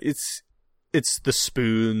said, it's the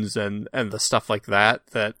spoons and the stuff like that.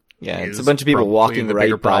 Yeah, it's a bunch of people walking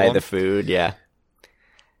right by the food, yeah.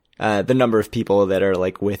 The number of people that are,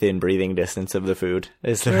 like, within breathing distance of the food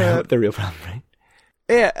is the real problem, right?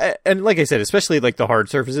 Yeah, and like I said, especially, like, the hard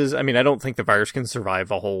surfaces, I mean, I don't think the virus can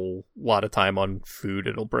survive a whole lot of time on food.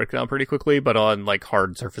 It'll break down pretty quickly, but on, like,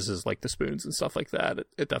 hard surfaces like the spoons and stuff like that,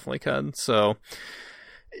 it definitely can. So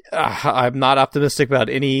I'm not optimistic about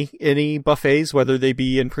any buffets, whether they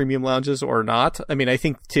be in premium lounges or not. I mean, I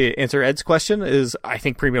think to answer Ed's question is I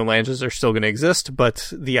think premium lounges are still going to exist,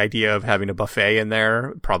 but the idea of having a buffet in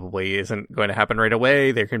there probably isn't going to happen right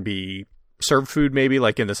away. There can be served food, maybe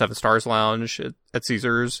like in the 7 Stars Lounge at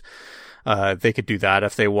Caesars. They could do that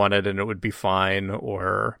if they wanted, and it would be fine.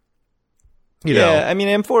 Or, you know, I mean,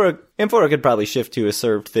 Amphora could probably shift to a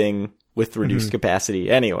served thing with reduced capacity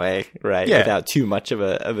anyway, right? Yeah. Without too much of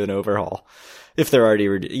an overhaul. If they're already,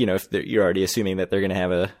 you're already assuming that they're going to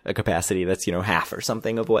have a capacity that's, half or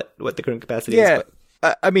something of what the current capacity is. But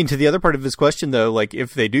I mean, to the other part of this question, though, like,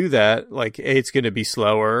 if they do that, like, A, it's going to be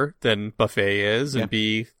slower than buffet is, and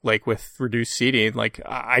B, like, with reduced seating, like,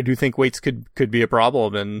 I do think weights could be a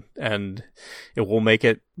problem, and it will make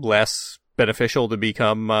it less beneficial to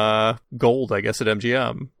become gold, I guess, at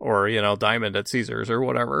MGM, or, diamond at Caesars, or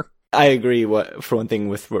whatever. I agree, for one thing,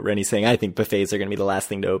 with what Rennie's saying. I think buffets are going to be the last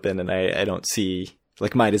thing to open, and I don't see,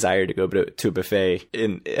 like, my desire to go to a buffet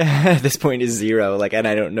at this point is zero, like, and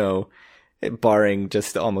I don't know, barring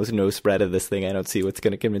just almost no spread of this thing, I don't see what's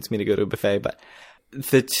going to convince me to go to a buffet. But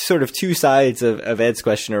the sort of 2 sides of Ed's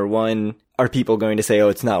question are, one, are people going to say, oh,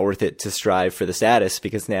 it's not worth it to strive for the status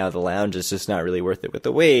because now the lounge is just not really worth it with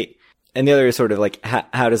the wait? And the other is sort of like,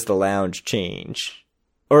 how does the lounge change?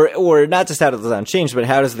 Or not just how does the lounge change, but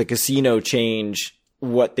how does the casino change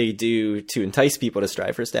what they do to entice people to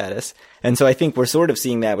strive for status? And so I think we're sort of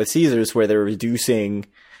seeing that with Caesars, where they're reducing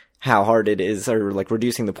how hard it is, or like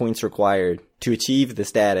reducing the points required to achieve the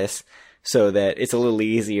status, so that it's a little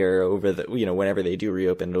easier over the, whenever they do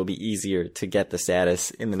reopen, it'll be easier to get the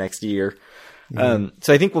status in the next year.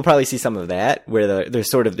 So I think we'll probably see some of that, where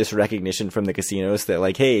there's sort of this recognition from the casinos that,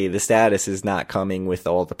 like, hey, the status is not coming with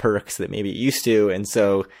all the perks that maybe it used to, and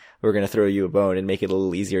so we're going to throw you a bone and make it a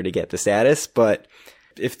little easier to get the status. But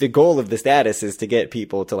if the goal of the status is to get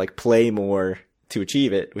people to, like, play more to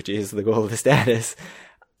achieve it, which is the goal of the status,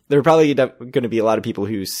 there are probably going to be a lot of people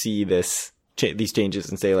who see these changes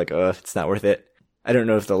and say, like, oh, it's not worth it. I don't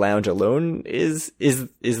know if the lounge alone is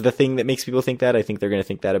the thing that makes people think that. I think they're going to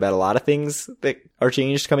think that about a lot of things that are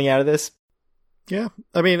changed coming out of this. Yeah.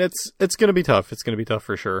 I mean, it's going to be tough. It's going to be tough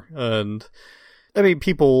for sure. And I mean,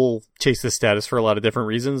 people chase this status for a lot of different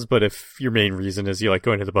reasons, but if your main reason is you like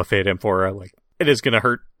going to the buffet at Amphora, like, it is going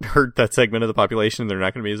to hurt that segment of the population. They're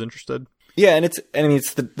not going to be as interested. Yeah. And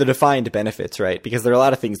it's the defined benefits, right? Because there are a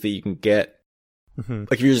lot of things that you can get.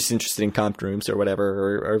 Like, if you're just interested in comp rooms or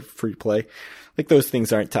whatever, or free play, like, those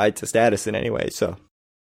things aren't tied to status in any way. So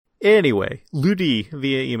anyway, Ludi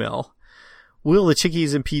via email. Will the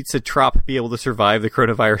Chickies and Pete's at Trop be able to survive the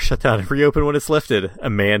coronavirus shutdown and reopen when it's lifted? A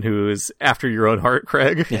man who is after your own heart,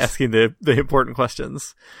 Craig, yes. asking the important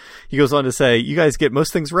questions. He goes on to say, you guys get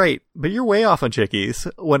most things right, but you're way off on Chickies.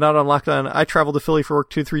 When not on lockdown, I travel to Philly for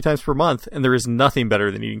work 2-3 times per month, and there is nothing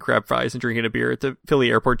better than eating crab fries and drinking a beer at the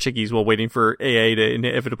Philly airport Chickies while waiting for AA to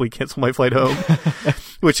inevitably cancel my flight home.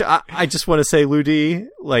 Which I just want to say, Ludi,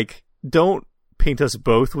 like, don't paint us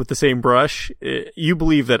both with the same brush. You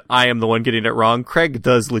believe that I am the one getting it wrong. Craig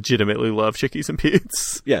does legitimately love Chickies and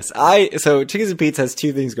Pete's. Yes, so Chickies and Pete's has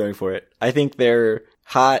two things going for it. I think their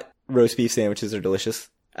hot roast beef sandwiches are delicious.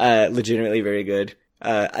 Legitimately very good.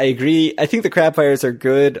 I agree. I think the crab fires are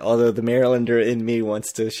good, although the Marylander in me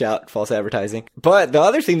wants to shout false advertising. But the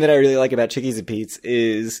other thing that I really like about Chickies and Pete's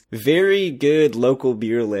is very good local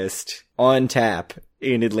beer list on tap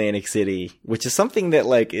in Atlantic City, which is something that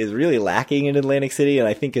like is really lacking in Atlantic City and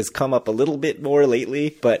I think has come up a little bit more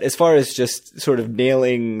lately. But as far as just sort of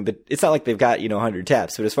nailing it's not like they've got, 100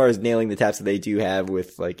 taps, but as far as nailing the taps that they do have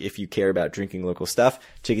with like, if you care about drinking local stuff,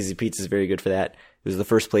 Chickies and Pete's is very good for that. It was the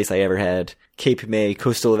first place I ever had Cape May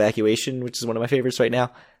Coastal Evacuation, which is one of my favorites right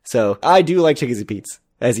now. So I do like Chickies and Pete's.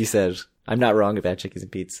 As you said, I'm not wrong about Chickies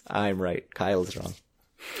and Pete's. I'm right. Kyle is wrong.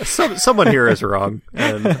 Someone here is wrong,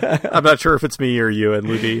 and I'm not sure if it's me or you and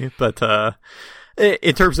Ludi, but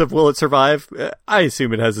in terms of will it survive, I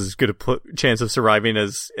assume it has as good a chance of surviving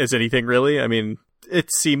as anything, really. I mean,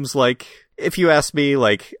 it seems like, if you ask me,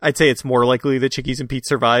 like, I'd say it's more likely that Chickies and Pete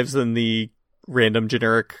survives than the random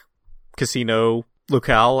generic casino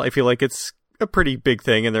locale. I feel like it's a pretty big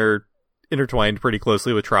thing, and they're intertwined pretty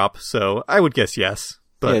closely with Trop, so I would guess yes.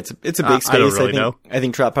 But yeah, it's a big space. I don't really know. I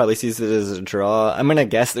think Trop probably sees it as a draw. I'm gonna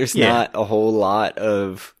guess there's not a whole lot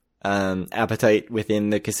of appetite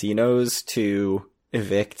within the casinos to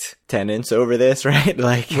evict tenants over this, right?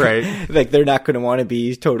 Like they're not going to want to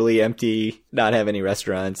be totally empty, not have any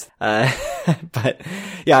restaurants. But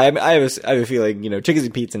yeah, I have a feeling, Chickies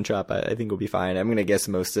and Pete's and Trop, I think will be fine. I'm going to guess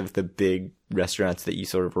most of the big restaurants that you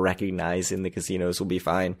sort of recognize in the casinos will be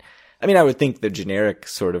fine. I mean, I would think the generic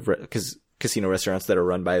sort of, because casino restaurants that are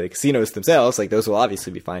run by the casinos themselves, like those will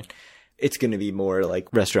obviously be fine. It's going to be more like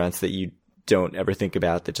restaurants that you don't ever think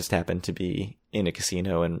about that just happen to be in a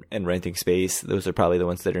casino and renting space. Those are probably the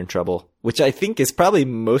ones that are in trouble, which I think is probably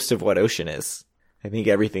most of what Ocean is. I think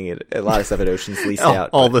a lot of stuff at Ocean's leased out.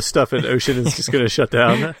 All the stuff at Ocean is just going to shut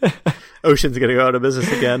down. Ocean's going to go out of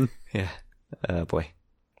business again. Yeah. Boy.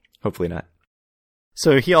 Hopefully not.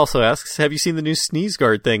 So he also asks, have you seen the new sneeze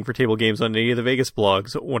guard thing for table games on any of the Vegas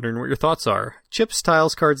blogs? Wondering what your thoughts are. Chips,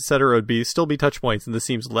 tiles, cards, etc. would still be touch points, and this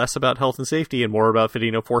seems less about health and safety and more about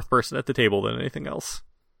fitting a fourth person at the table than anything else.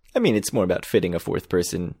 I mean, it's more about fitting a fourth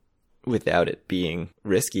person without it being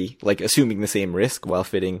risky, like assuming the same risk while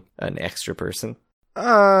fitting an extra person.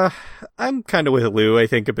 I'm kind of with Lou, I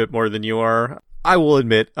think, a bit more than you are. I will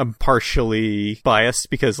admit I'm partially biased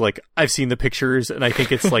because, like, I've seen the pictures and I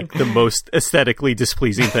think it's, like, the most aesthetically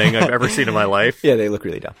displeasing thing I've ever seen in my life. Yeah, they look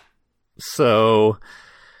really dumb. So,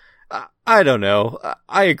 I don't know.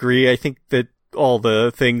 I agree. I think that all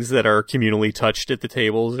the things that are communally touched at the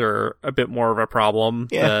tables are a bit more of a problem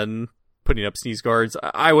than putting up sneeze guards.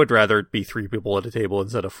 I would rather it be 3 people at a table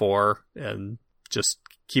instead of 4 and just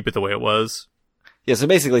keep it the way it was. Yeah, so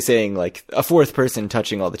basically saying, like, a fourth person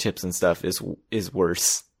touching all the chips and stuff is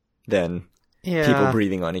worse than people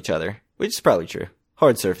breathing on each other, which is probably true.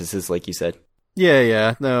 Hard surfaces, like you said.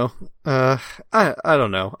 Yeah, no. I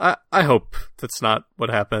don't know. I hope that's not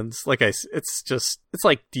what happens. Like, it's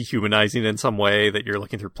like dehumanizing in some way that you're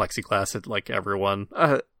looking through plexiglass at, like, everyone.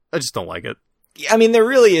 I just don't like it. I mean, there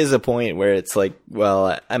really is a point where it's like,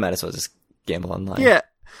 well, I might as well just gamble online. Yeah,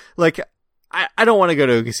 like, I don't want to go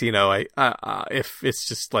to a casino if it's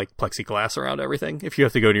just like plexiglass around everything. If you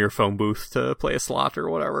have to go to your phone booth to play a slot or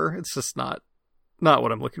whatever, it's just not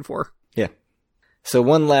what I'm looking for. Yeah. So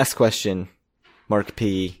one last question, Mark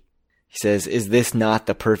P. He says, is this not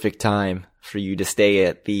the perfect time for you to stay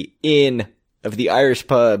at the Inn of the Irish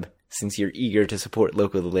Pub since you're eager to support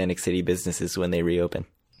local Atlantic City businesses when they reopen?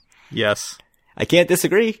 Yes. I can't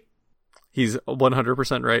disagree. He's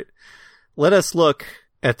 100% right. Let us look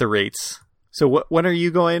at the rates. So when are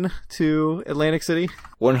you going to Atlantic City?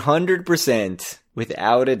 100%,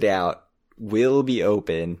 without a doubt, will be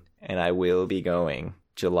open, and I will be going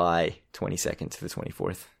July 22nd to the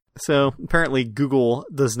 24th. So apparently Google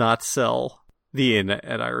does not sell the Inn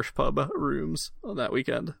at Irish Pub rooms on that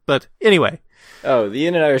weekend. But anyway. Oh, the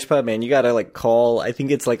Inn at Irish Pub, man, you gotta like call, I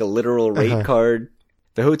think it's like a literal rate card.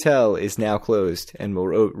 The hotel is now closed and will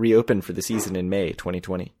reopen for the season in May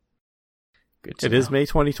 2020. It is May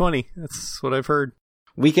 2020. That's what I've heard.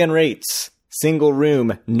 Weekend rates. Single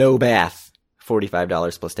room, no bath.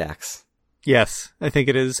 $45 plus tax. Yes, I think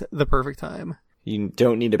it is the perfect time. You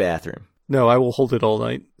don't need a bathroom. No, I will hold it all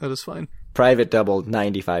night. That is fine. Private double,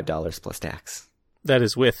 $95 plus tax. That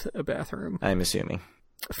is with a bathroom. I'm assuming.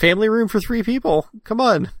 Family room for 3 people. Come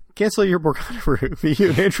on. Cancel your Borgata room. Me, you,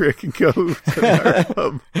 and Andrea can go to the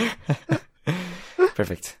pub.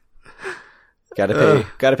 Perfect. Gotta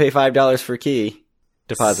pay $5 for key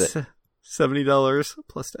deposit. $70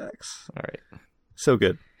 plus tax. All right. So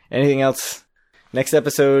good. Anything else? Next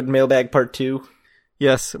episode, mailbag part 2.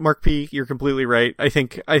 Yes, Mark P., you're completely right. I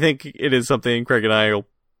think it is something Craig and I will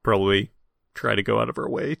probably try to go out of our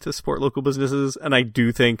way to support local businesses, and I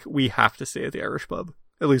do think we have to stay at the Irish pub.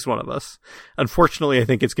 At least one of us. Unfortunately, I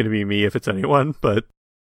think it's going to be me if it's anyone, but...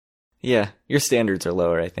 Yeah, your standards are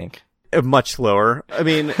lower, I think. Much lower. I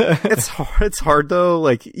mean, it's hard though.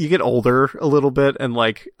 Like, you get older a little bit, and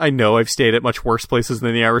like, I know I've stayed at much worse places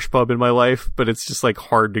than the Irish pub in my life, but it's just like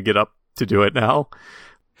hard to get up to do it now.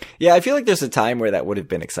 Yeah, I feel like there's a time where that would have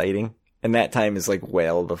been exciting, and that time is like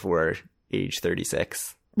well before age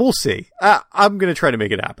 36. We'll see. I'm going to try to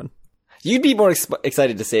make it happen. You'd be more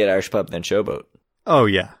excited to stay at Irish pub than Showboat. Oh,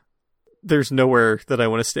 yeah. There's nowhere that I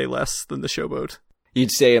want to stay less than the Showboat.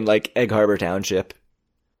 You'd stay in, like, Egg Harbor Township.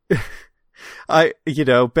 Back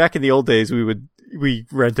in the old days, we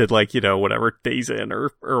rented, like, whatever, Days Inn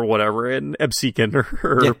or whatever in Ebseekin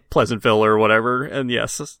or Pleasantville or whatever. And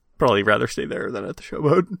yes, probably rather stay there than at the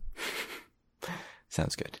Showboat.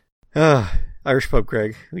 Sounds good. Irish pub,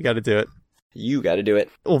 Craig. We got to do it. You got to do it.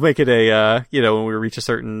 We'll make it when we reach a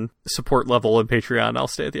certain support level in Patreon, I'll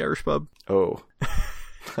stay at the Irish pub. Oh,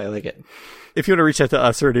 I like it. If you want to reach out to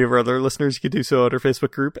us or any of our other listeners, you can do so at our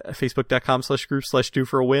Facebook group,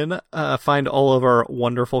 facebook.com/group/doforawin. Find all of our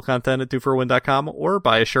wonderful content at doforawin.com or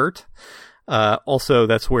buy a shirt. Also,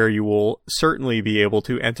 that's where you will certainly be able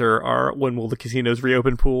to enter our When Will the Casinos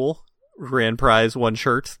Reopen pool. Grand prize, 1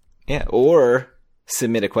 shirt. Yeah, or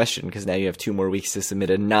submit a question, because now you have 2 more weeks to submit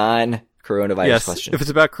a non-coronavirus question. If it's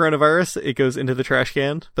about coronavirus, it goes into the trash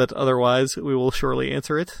can, but otherwise, we will surely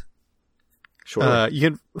answer it. Sure. You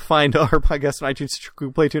can find our podcast on iTunes,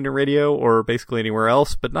 Google Play, TuneIn Radio, or basically anywhere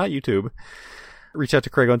else, but not YouTube. Reach out to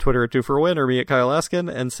Craig on Twitter at DoForAWin or me at Kyle Askin,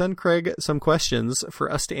 and send Craig some questions for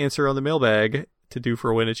us to answer on the mailbag to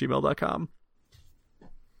doforawin@gmail.com.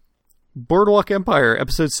 Boardwalk Empire,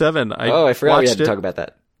 Episode 7. I forgot we had to talk about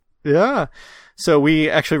that. Yeah. So we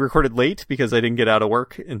actually recorded late because I didn't get out of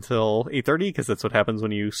work until 8:30, because that's what happens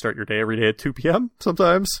when you start your day every day at 2 p.m.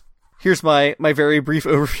 sometimes. Here's my very brief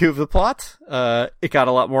overview of the plot. It got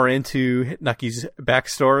a lot more into Nucky's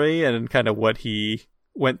backstory and kind of what he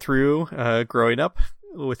went through growing up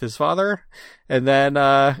with his father. And then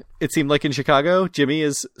it seemed like in Chicago, Jimmy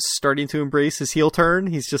is starting to embrace his heel turn.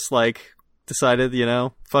 He's just like decided,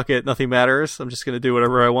 fuck it, nothing matters. I'm just going to do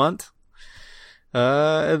whatever I want.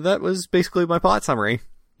 And that was basically my plot summary.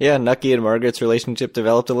 Yeah, Nucky and Margaret's relationship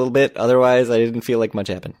developed a little bit. Otherwise, I didn't feel like much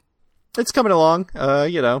happened. It's coming along.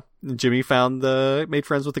 Jimmy made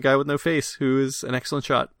friends with the guy with no face, who is an excellent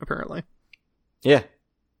shot, apparently. Yeah.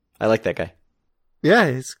 I like that guy.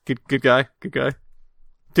 Yeah, he's good guy. Good guy.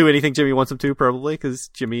 Do anything Jimmy wants him to, probably, because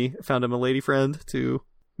Jimmy found him a lady friend to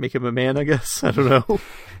make him a man, I guess. I don't know.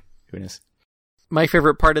 Who knows? My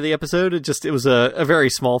favorite part of the episode, it was a very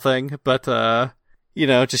small thing, but,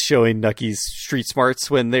 just showing Nucky's street smarts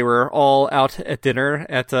when they were all out at dinner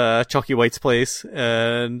at Chalky White's place,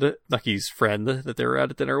 and Nucky's friend that they were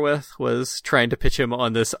out at dinner with was trying to pitch him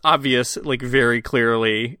on this obvious, like, very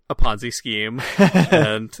clearly a Ponzi scheme.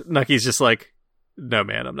 And Nucky's just like, no,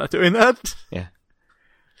 man, I'm not doing that. Yeah.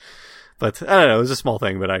 But, I don't know, it was a small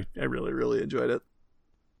thing, but I really, really enjoyed it.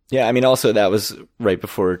 Yeah, I mean, also that was right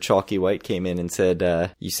before Chalky White came in and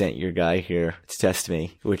said, you sent your guy here to test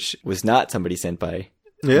me, which was not somebody sent by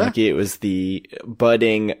Nucky. It was the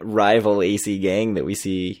budding rival AC gang that we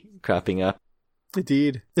see cropping up.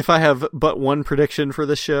 Indeed. If I have but one prediction for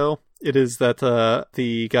this show, it is that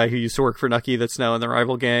the guy who used to work for Nucky that's now in the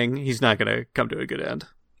rival gang, he's not going to come to a good end.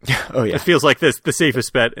 Oh, yeah. It feels like the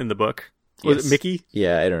safest bet in the book. Was it Mickey?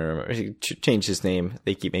 Yeah, I don't remember. He changed his name.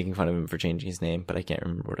 They keep making fun of him for changing his name, but I can't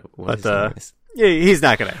remember what his name is. Yeah, he's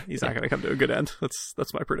not gonna come to a good end.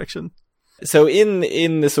 That's my prediction. So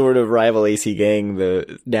in the sort of rival AC gang,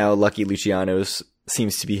 the now Lucky Luciano's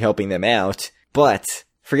seems to be helping them out. But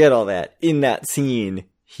forget all that. In that scene,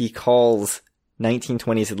 he calls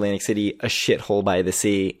 1920s Atlantic City a shithole by the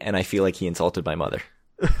sea, and I feel like he insulted my mother.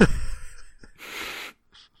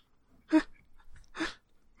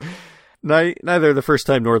 Neither the first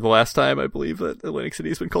time nor the last time, I believe, that Atlantic City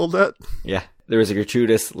has been called that. Yeah. There was a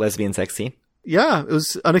gratuitous lesbian sex scene. Yeah, it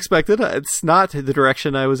was unexpected. It's not the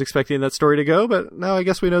direction I was expecting that story to go, but now I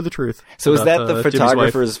guess we know the truth. So is that the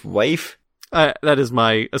photographer's wife? That is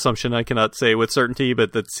my assumption. I cannot say with certainty,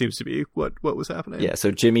 but that seems to be what was happening. Yeah,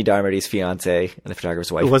 so Jimmy Darmody's fiance and the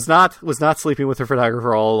photographer's wife was not sleeping with the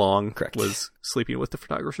photographer all along. Correct. Was sleeping with the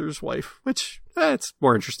photographer's wife, which it's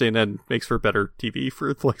more interesting and makes for better TV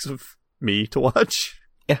for the likes of me to watch.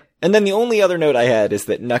 Yeah. And then the only other note I had is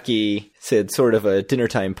that Nucky said sort of a dinner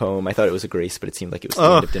time poem. I thought it was a grace, but it seemed like it was the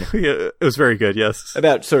end of dinner. Yeah, it was very good, yes.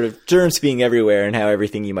 About sort of germs being everywhere and how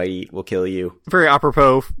everything you might eat will kill you. Very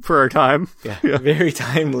apropos for our time. Yeah. Very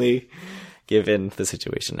timely given the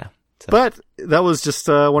situation now. So. But that was just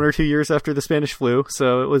 1 or 2 years after the Spanish flu,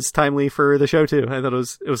 so it was timely for the show too. I thought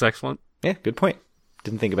it was excellent. Yeah, good point.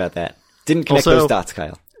 Didn't think about that. Didn't connect those dots,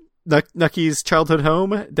 Kyle. Nucky's childhood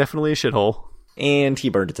home, definitely a shithole. And he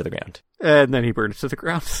burned it to the ground. And then he burned it to the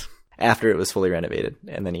ground. After it was fully renovated.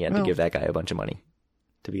 And then he had to give that guy a bunch of money.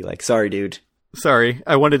 To be like, sorry, dude. Sorry,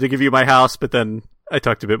 I wanted to give you my house, but then I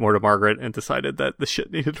talked a bit more to Margaret and decided that the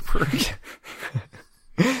shit needed to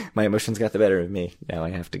burn. My emotions got the better of me. Now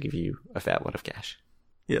I have to give you a fat wad of cash.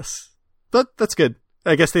 Yes. But that's good.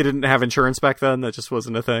 I guess they didn't have insurance back then. That just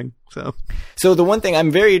wasn't a thing. So the one thing I'm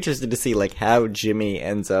very interested to see, like, how Jimmy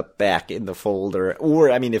ends up back in the fold, or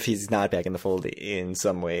I mean, if he's not back in the fold in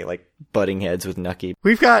some way, like butting heads with Nucky.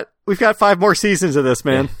 We've got 5 more seasons of this,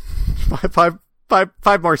 man. Yeah.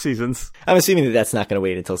 five more seasons. I'm assuming that's not going to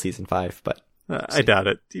wait until season 5, but I doubt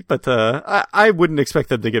it. But I wouldn't expect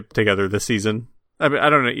them to get together this season. I mean,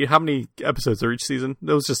 I don't know. How many episodes are each season?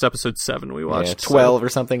 That was just episode 7 we watched. Yeah, 12 or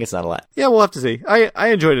something. It's not a lot. Yeah, we'll have to see. I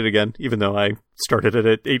enjoyed it again, even though I started it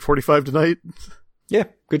at 8:45 tonight. Yeah,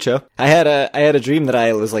 good show. I had a dream that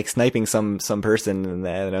I was like sniping some person, and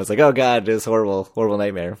I was like, oh god, this horrible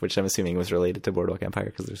nightmare, which I'm assuming was related to Boardwalk Empire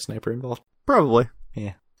because there's a sniper involved. Probably.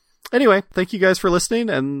 Yeah. Anyway, thank you guys for listening,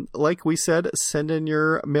 and like we said, send in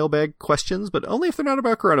your mailbag questions, but only if they're not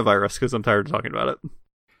about coronavirus, because I'm tired of talking about it.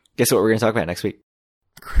 Guess what we're going to talk about next week?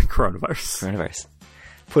 Coronavirus.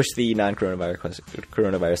 Push the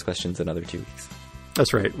non-coronavirus questions another 2 weeks.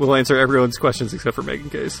 That's right. We'll answer everyone's questions except for Megan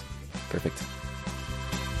K's. Perfect.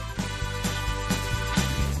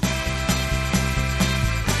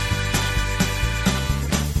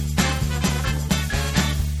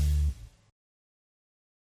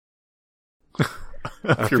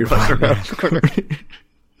 Up your butt around the corner.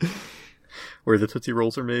 Where the Tootsie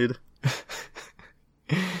Rolls are made.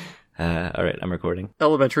 All right, I'm recording.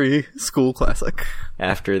 Elementary school classic.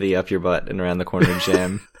 After the up your butt and around the corner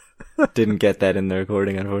jam. Didn't get that in the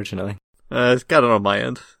recording, unfortunately. Got it on my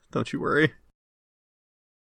end. Don't you worry.